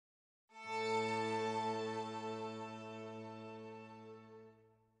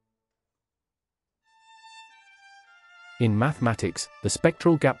In mathematics, the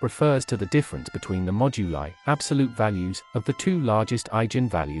spectral gap refers to the difference between the moduli, absolute values, of the two largest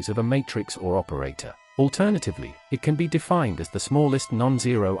eigenvalues of a matrix or operator. Alternatively, it can be defined as the smallest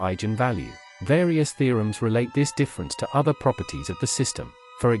non-zero eigenvalue. Various theorems relate this difference to other properties of the system.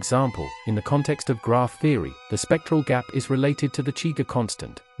 For example, in the context of graph theory, the spectral gap is related to the Cheeger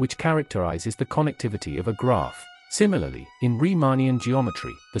constant, which characterizes the connectivity of a graph. Similarly, in Riemannian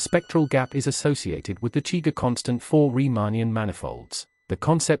geometry, the spectral gap is associated with the Cheeger constant for Riemannian manifolds. The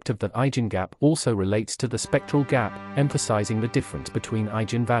concept of the eigengap also relates to the spectral gap, emphasizing the difference between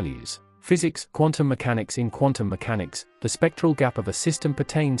eigenvalues. Physics, quantum mechanics. In quantum mechanics, the spectral gap of a system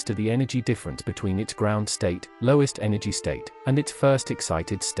pertains to the energy difference between its ground state, lowest energy state, and its first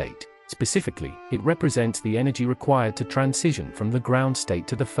excited state. Specifically, it represents the energy required to transition from the ground state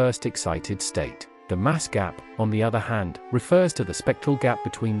to the first excited state. The mass gap, on the other hand, refers to the spectral gap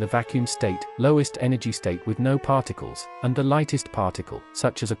between the vacuum state, lowest energy state with no particles, and the lightest particle,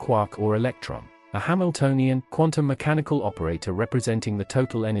 such as a quark or electron. A Hamiltonian, quantum mechanical operator representing the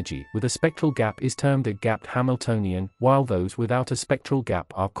total energy with a spectral gap is termed a gapped Hamiltonian, while those without a spectral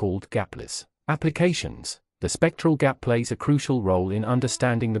gap are called gapless. Applications. The spectral gap plays a crucial role in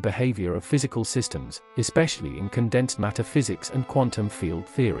understanding the behavior of physical systems, especially in condensed matter physics and quantum field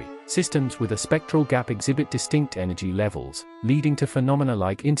theory. Systems with a spectral gap exhibit distinct energy levels, leading to phenomena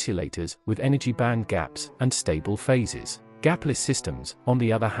like insulators with energy band gaps and stable phases. Gapless systems, on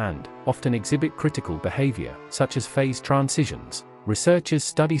the other hand, often exhibit critical behavior, such as phase transitions. Researchers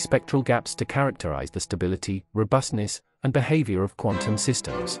study spectral gaps to characterize the stability, robustness, and behavior of quantum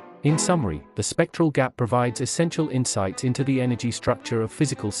systems. In summary, the spectral gap provides essential insights into the energy structure of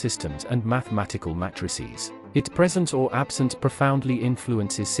physical systems and mathematical matrices. Its presence or absence profoundly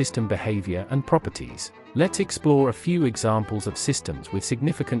influences system behavior and properties. Let's explore a few examples of systems with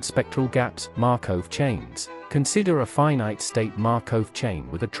significant spectral gaps. Markov chains. Consider a finite-state Markov chain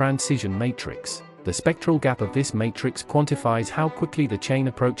with a transition matrix. The spectral gap of this matrix quantifies how quickly the chain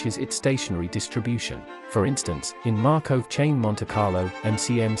approaches its stationary distribution. For instance, in Markov chain Monte Carlo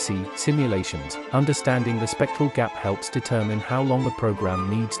 (MCMC) simulations, understanding the spectral gap helps determine how long the program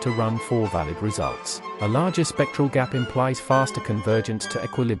needs to run for valid results. A larger spectral gap implies faster convergence to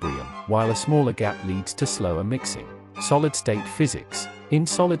equilibrium, while a smaller gap leads to slower mixing. Solid-state physics. In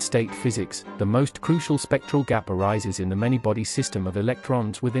solid-state physics, the most crucial spectral gap arises in the many-body system of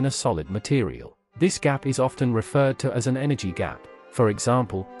electrons within a solid material. This gap is often referred to as an energy gap. For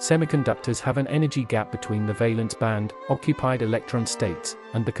example, semiconductors have an energy gap between the valence band, occupied electron states,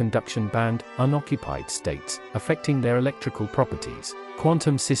 and the conduction band, unoccupied states, affecting their electrical properties.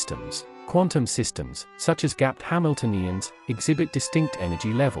 Quantum systems. Quantum systems, such as gapped Hamiltonians, exhibit distinct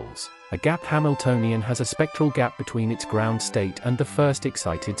energy levels. A gapped Hamiltonian has a spectral gap between its ground state and the first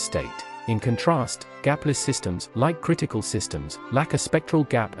excited state. In contrast, gapless systems, like critical systems, lack a spectral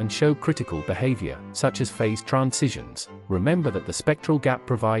gap and show critical behavior, such as phase transitions. Remember that the spectral gap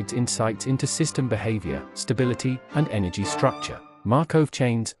provides insights into system behavior, stability, and energy structure. Markov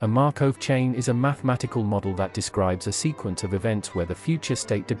chains. A Markov chain is a mathematical model that describes a sequence of events where the future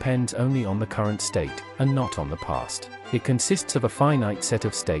state depends only on the current state, and not on the past. It consists of a finite set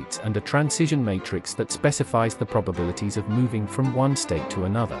of states and a transition matrix that specifies the probabilities of moving from one state to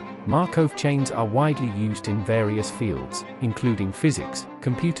another. Markov chains are widely used in various fields, including physics,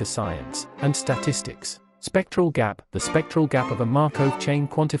 computer science, and statistics. Spectral gap. The spectral gap of a Markov chain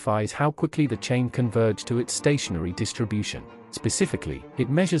quantifies how quickly the chain converges to its stationary distribution. Specifically, it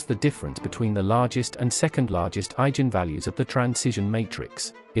measures the difference between the largest and second largest eigenvalues of the transition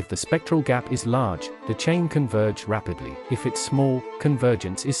matrix. If the spectral gap is large, the chain converges rapidly. If it's small,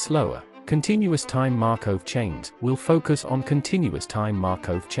 convergence is slower. Continuous time Markov chains. We'll focus on continuous time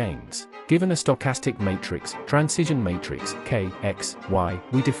Markov chains. Given a stochastic matrix, transition matrix, K, X, Y,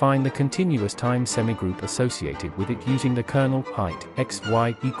 we define the continuous time semigroup associated with it using the kernel height, x,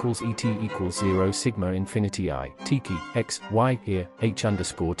 y equals et equals 0 sigma infinity I, tk, x, y here, h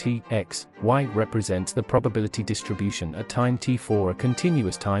underscore t, x, y represents the probability distribution at time t for a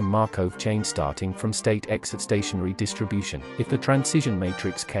continuous time Markov chain starting from state x at stationary distribution. If the transition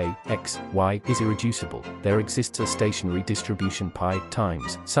matrix K, X, Y is irreducible, there exists a stationary distribution pi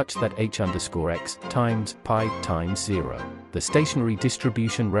times, such that h underscore x times pi times 0. The stationary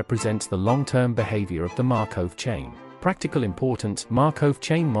distribution represents the long-term behavior of the Markov chain. Practical importance. Markov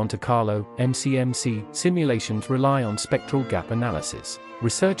chain Monte Carlo (MCMC) simulations rely on spectral gap analysis.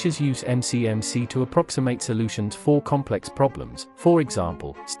 Researchers use MCMC to approximate solutions for complex problems, for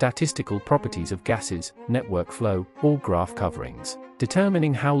example, statistical properties of gases, network flow, or graph coverings.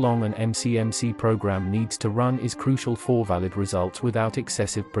 Determining how long an MCMC program needs to run is crucial for valid results without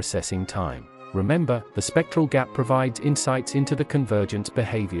excessive processing time. Remember, the spectral gap provides insights into the convergence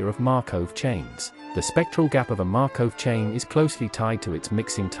behavior of Markov chains. The spectral gap of a Markov chain is closely tied to its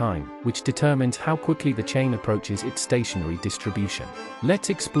mixing time, which determines how quickly the chain approaches its stationary distribution. Let's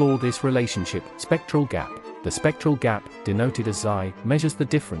explore this relationship. Spectral gap. The spectral gap, denoted as xi, measures the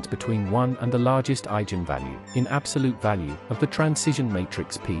difference between 1 and the largest eigenvalue, in absolute value, of the transition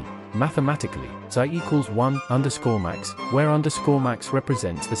matrix P. Mathematically, xi equals 1 underscore max, where underscore max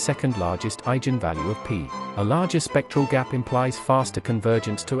represents the second largest eigenvalue of P. A larger spectral gap implies faster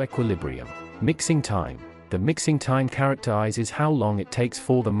convergence to equilibrium. Mixing time. The mixing time characterizes how long it takes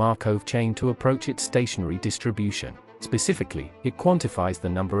for the Markov chain to approach its stationary distribution. Specifically, it quantifies the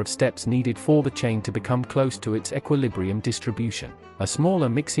number of steps needed for the chain to become close to its equilibrium distribution. A smaller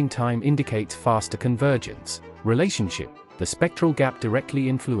mixing time indicates faster convergence. Relationship. The spectral gap directly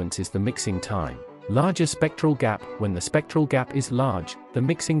influences the mixing time. Larger spectral gap. When the spectral gap is large, the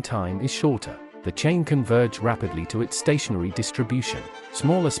mixing time is shorter. The chain converges rapidly to its stationary distribution.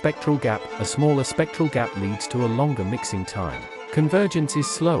 Smaller spectral gap. A smaller spectral gap leads to a longer mixing time. Convergence is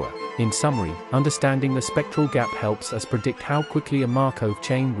slower. In summary, understanding the spectral gap helps us predict how quickly a Markov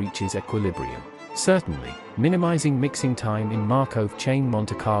chain reaches equilibrium. Certainly, minimizing mixing time in Markov chain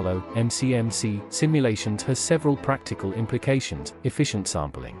Monte Carlo (MCMC) simulations has several practical implications. Efficient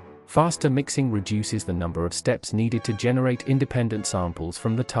sampling. Faster mixing reduces the number of steps needed to generate independent samples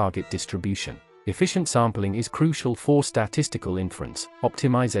from the target distribution. Efficient sampling is crucial for statistical inference,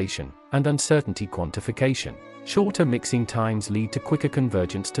 optimization, and uncertainty quantification. Shorter mixing times lead to quicker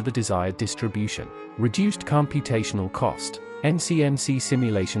convergence to the desired distribution. Reduced computational cost. MCMC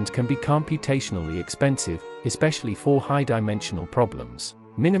simulations can be computationally expensive, especially for high-dimensional problems.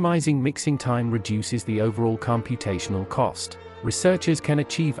 Minimizing mixing time reduces the overall computational cost. Researchers can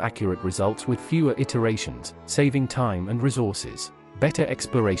achieve accurate results with fewer iterations, saving time and resources. Better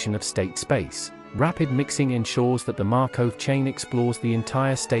exploration of state space. Rapid mixing ensures that the Markov chain explores the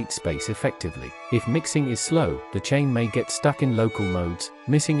entire state space effectively. If mixing is slow, the chain may get stuck in local modes,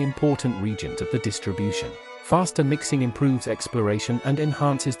 missing important regions of the distribution. Faster mixing improves exploration and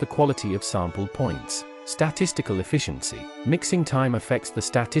enhances the quality of sample points. Statistical efficiency. Mixing time affects the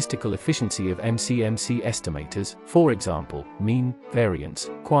statistical efficiency of MCMC estimators, for example, mean, variance,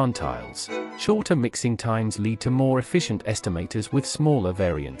 quantiles. Shorter mixing times lead to more efficient estimators with smaller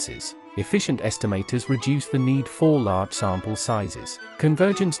variances. Efficient estimators reduce the need for large sample sizes.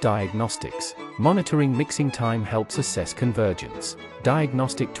 Convergence diagnostics. Monitoring mixing time helps assess convergence.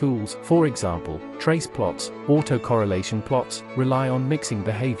 Diagnostic tools, for example, trace plots, autocorrelation plots, rely on mixing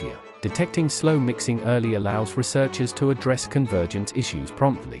behavior. Detecting slow mixing early allows researchers to address convergence issues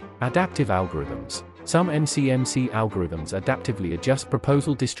promptly. Adaptive algorithms. Some MCMC algorithms adaptively adjust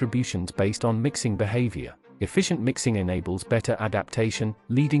proposal distributions based on mixing behavior. Efficient mixing enables better adaptation,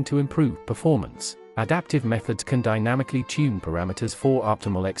 leading to improved performance. Adaptive methods can dynamically tune parameters for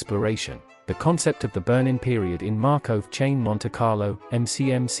optimal exploration. The concept of the burn-in period in Markov chain Monte Carlo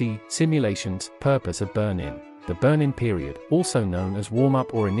 (MCMC) simulations. Purpose of burn-in. The burn-in period, also known as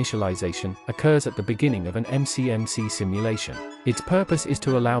warm-up or initialization, occurs at the beginning of an MCMC simulation. Its purpose is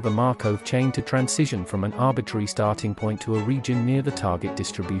to allow the Markov chain to transition from an arbitrary starting point to a region near the target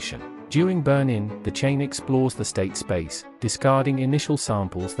distribution. During burn-in, the chain explores the state space, discarding initial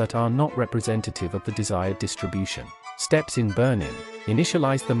samples that are not representative of the desired distribution. Steps in burn-in.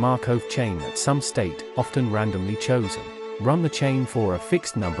 Initialize the Markov chain at some state, often randomly chosen. Run the chain for a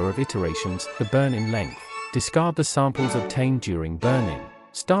fixed number of iterations, the burn-in length. Discard the samples obtained during burn-in.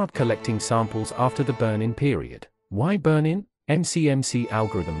 Start collecting samples after the burn-in period. Why burn-in? MCMC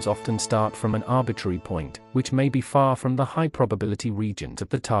algorithms often start from an arbitrary point, which may be far from the high-probability regions of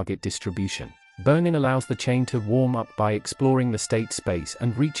the target distribution. Burn-in allows the chain to warm up by exploring the state space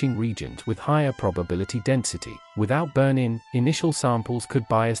and reaching regions with higher probability density. Without burn-in, initial samples could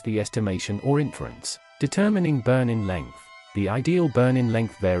bias the estimation or inference. Determining burn-in length. The ideal burn-in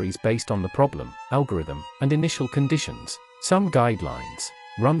length varies based on the problem, algorithm, and initial conditions. Some guidelines.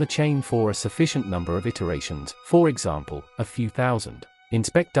 Run the chain for a sufficient number of iterations, for example, a few thousand.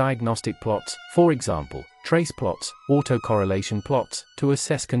 Inspect diagnostic plots, for example, trace plots, autocorrelation plots, to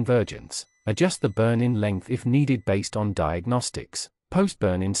assess convergence. Adjust the burn-in length if needed based on diagnostics.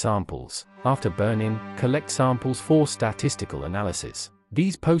 Post-burn-in samples. After burn-in, collect samples for statistical analysis.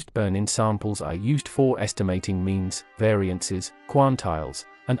 These post-burn-in samples are used for estimating means, variances, quantiles,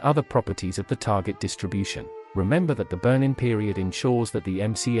 and other properties of the target distribution. Remember that the burn-in period ensures that the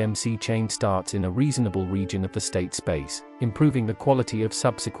MCMC chain starts in a reasonable region of the state space, improving the quality of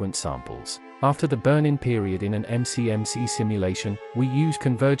subsequent samples. After the burn-in period in an MCMC simulation, we use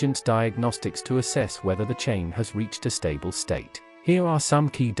convergence diagnostics to assess whether the chain has reached a stable state. Here are some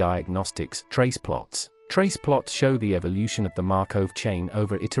key diagnostics. Trace plots. Trace plots show the evolution of the Markov chain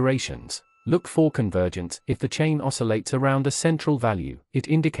over iterations. Look for convergence. If the chain oscillates around a central value, it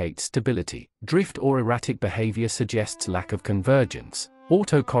indicates stability. Drift or erratic behavior suggests lack of convergence.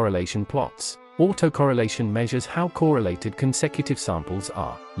 Autocorrelation plots. Autocorrelation measures how correlated consecutive samples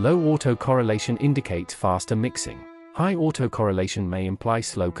are. Low autocorrelation indicates faster mixing. High autocorrelation may imply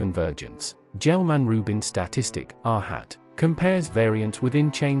slow convergence. Gell-Mann-Rubin statistic, R-hat, compares variance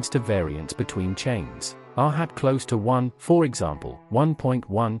within chains to variance between chains. R-hat close to 1, for example,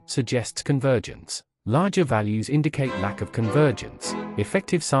 1.1, suggests convergence. Larger values indicate lack of convergence.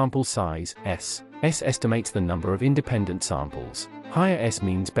 Effective sample size, S. S estimates the number of independent samples. Higher S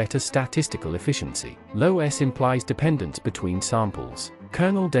means better statistical efficiency. Low S implies dependence between samples.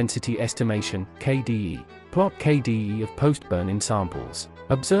 Kernel density estimation, KDE. Plot KDE of post-burn-in samples.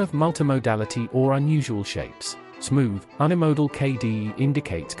 Observe multimodality or unusual shapes. Smooth, unimodal KDE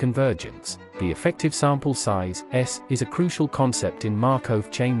indicates convergence. The effective sample size, S, is a crucial concept in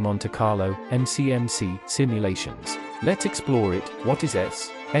Markov chain Monte Carlo, MCMC, simulations. Let's explore it. What is S?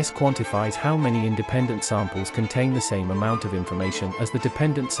 S quantifies how many independent samples contain the same amount of information as the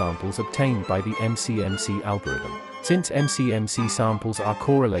dependent samples obtained by the MCMC algorithm. Since MCMC samples are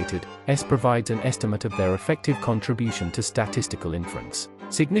correlated, S provides an estimate of their effective contribution to statistical inference.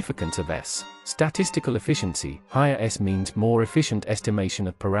 Significance of S. Statistical efficiency. Higher S means more efficient estimation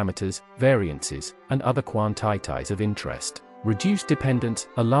of parameters, variances, and other quantities of interest. Reduced dependence.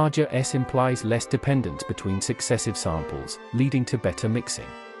 A larger S implies less dependence between successive samples, leading to better mixing.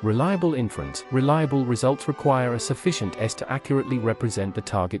 Reliable inference. Reliable results require a sufficient S to accurately represent the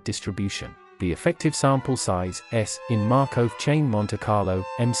target distribution. The effective sample size, S, in Markov chain Monte Carlo,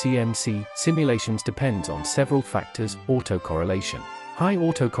 MCMC, simulations depends on several factors. Autocorrelation. High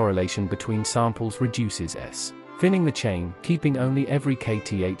autocorrelation between samples reduces S. Thinning the chain, keeping only every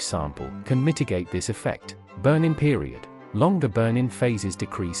kth sample, can mitigate this effect. Burn-in period. Longer burn-in phases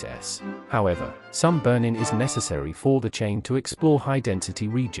decrease S. However, some burn-in is necessary for the chain to explore high-density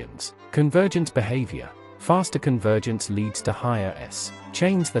regions. Convergence behavior. Faster convergence leads to higher S.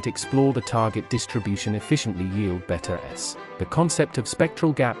 Chains that explore the target distribution efficiently yield better S. The concept of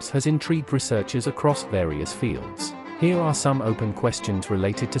spectral gaps has intrigued researchers across various fields. Here are some open questions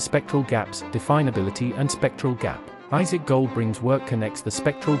related to spectral gaps, definability and spectral gap. Isaac Goldbring's work connects the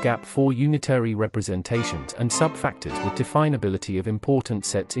spectral gap for unitary representations and subfactors with definability of important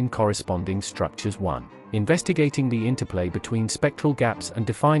sets in corresponding structures. 1. Investigating the interplay between spectral gaps and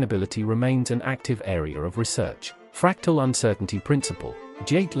definability remains an active area of research. Fractal uncertainty principle.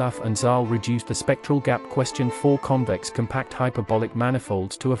 Jaitlaf and Zal reduced the spectral gap question for convex compact hyperbolic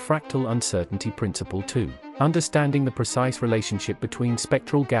manifolds to a fractal uncertainty principle. 2. Understanding the precise relationship between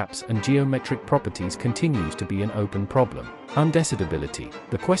spectral gaps and geometric properties continues to be an open problem. Undecidability.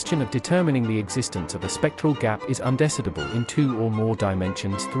 The question of determining the existence of a spectral gap is undecidable in 2 or more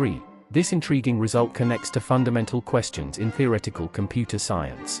dimensions. 3. This intriguing result connects to fundamental questions in theoretical computer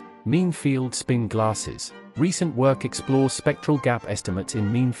science. Mean field spin glasses. Recent work explores spectral gap estimates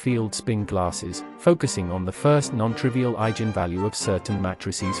in mean field spin glasses, focusing on the first non-trivial eigenvalue of certain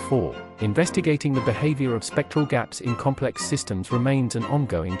matrices. 4. Investigating the behavior of spectral gaps in complex systems remains an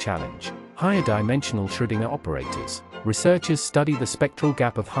ongoing challenge. Higher dimensional Schrödinger operators. Researchers study the spectral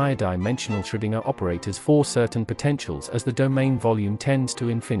gap of higher dimensional Schrödinger operators for certain potentials as the domain volume tends to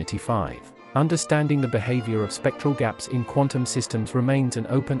infinity. 5. Understanding the behavior of spectral gaps in quantum systems remains an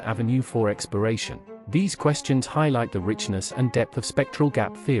open avenue for exploration. These questions highlight the richness and depth of spectral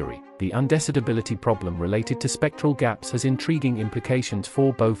gap theory. The undecidability problem related to spectral gaps has intriguing implications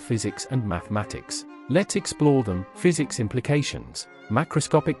for both physics and mathematics. Let's explore them. Physics implications.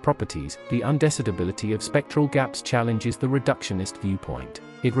 Macroscopic properties. The undecidability of spectral gaps challenges the reductionist viewpoint.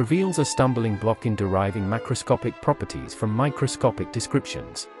 It reveals a stumbling block in deriving macroscopic properties from microscopic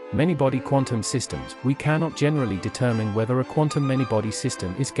descriptions. Many-body quantum systems. We cannot generally determine whether a quantum many-body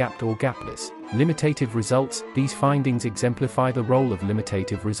system is gapped or gapless. Limitative results. These findings exemplify the role of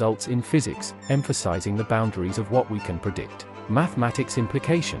limitative results in physics, emphasizing the boundaries of what we can predict. Mathematics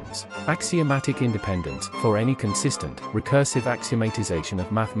implications. Axiomatic independence. For any consistent, recursive axiomatization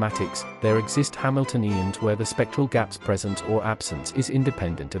of mathematics, there exist Hamiltonians where the spectral gap's presence or absence is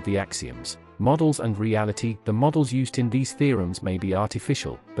independent of the axioms. Models and reality. The models used in these theorems may be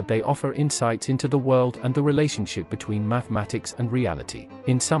artificial, but they offer insights into the world and the relationship between mathematics and reality.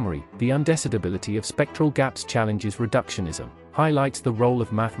 In summary, the undecidability of spectral gaps challenges reductionism, highlights the role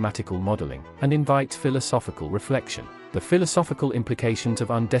of mathematical modeling, and invites philosophical reflection. The philosophical implications of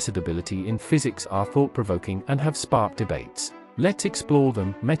undecidability in physics are thought-provoking and have sparked debates. Let's explore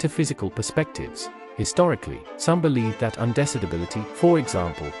them. Metaphysical perspectives. Historically, some believed that undecidability, for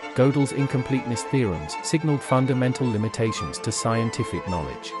example, Gödel's incompleteness theorems, signaled fundamental limitations to scientific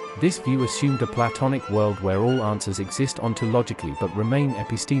knowledge. This view assumed a Platonic world where all answers exist ontologically but remain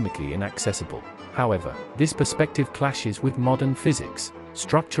epistemically inaccessible. However, this perspective clashes with modern physics.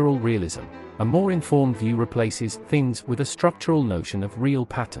 Structural realism. A more informed view replaces things with a structural notion of real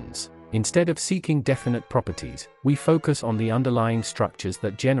patterns. Instead of seeking definite properties, we focus on the underlying structures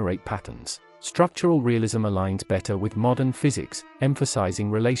that generate patterns. Structural realism aligns better with modern physics, emphasizing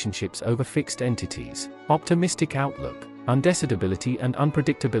relationships over fixed entities. Optimistic outlook. Undecidability and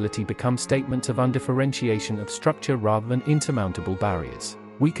unpredictability become statements of undifferentiation of structure rather than insurmountable barriers.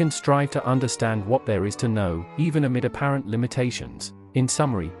 We can strive to understand what there is to know, even amid apparent limitations. In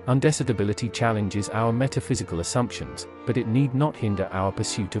summary, undecidability challenges our metaphysical assumptions, but it need not hinder our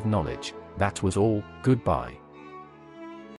pursuit of knowledge. That was all. Goodbye.